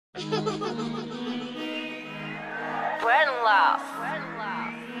Bread and love.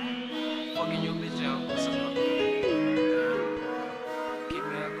 Fucking your bitch out, pussy run. Keep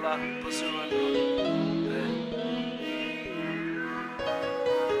me a Glock, pussy run.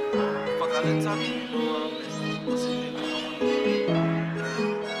 Fuck all that talking, you know I'm pussy nigga.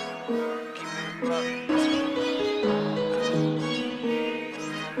 Keep me a Glock, pussy run.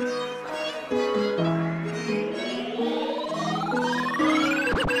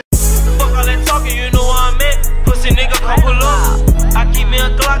 Fuck all that talking, you know where I'm at. Pussy nigga, come pull up. I keep me a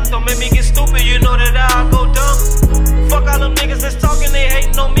Glock, don't make me get stupid, you know that I'll go dumb. Fuck all them niggas that's talking, they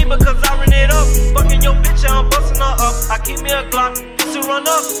hating on me because I ran it up. Fucking your bitch, I'm busting her up. I keep me a Glock, pussy run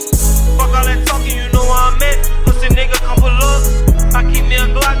up. Fuck all that talking, you know where I'm at. Pussy nigga, come pull up. I keep me a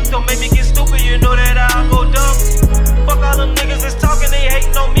Glock, don't make me get stupid, you know that I'll go dumb. Fuck all them niggas that's talking, they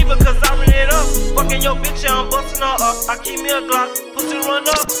hating on me because I ran it up. Fucking your bitch, I'm busting her up. I keep me a Glock, pussy run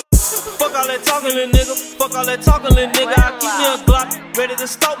up. Fuck all that talking, little nigga. Fuck all that talking, little nigga. I keep me a Glock, ready to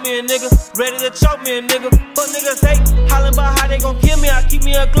stalk me a nigga, ready to choke me a nigga. Fuck niggas hate, hollering about how they gon' kill me. I keep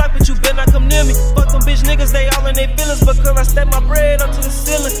me a Glock, but you better not come near me. Fuck them bitch niggas, they all in they feelings because I stack my bread up to the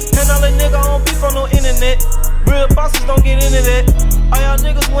ceiling. And all that nigga on beef on no internet. Real bosses don't get into that. All y'all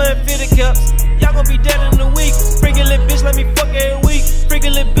niggas wearing fitted caps. Y'all gon' be dead in a week. Freaking lit bitch, let me fuck every week.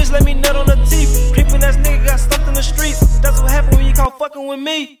 Freaking lit bitch, let me nut on her teeth. Creepin' ass nigga got stuck in the streets. That's what happen when you caught fucking with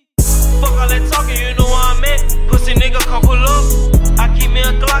me. Fuck all that talking, you know where I'm at. Pussy nigga, come pull up. I keep me a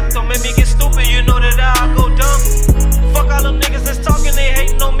Glock, don't make me get stupid, you know that I'll go dumb. Fuck all them niggas that's talking, they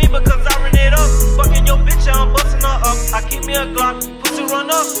hating on me because I ran it up. Fucking your bitch, I'm busting her up. I keep me a Glock, pussy run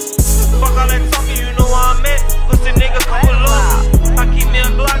up. Fuck all that talking, you know where I'm at. Pussy nigga, come pull up. I keep me a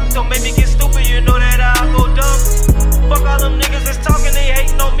Glock, don't make me get stupid, you know that I'll go dumb. Fuck all them niggas that's talking, they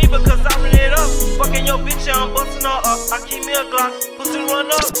hating on me because I ran it up. Fucking your bitch, I'm busting her up. I keep me a Glock, pussy run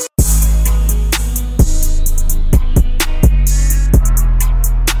up.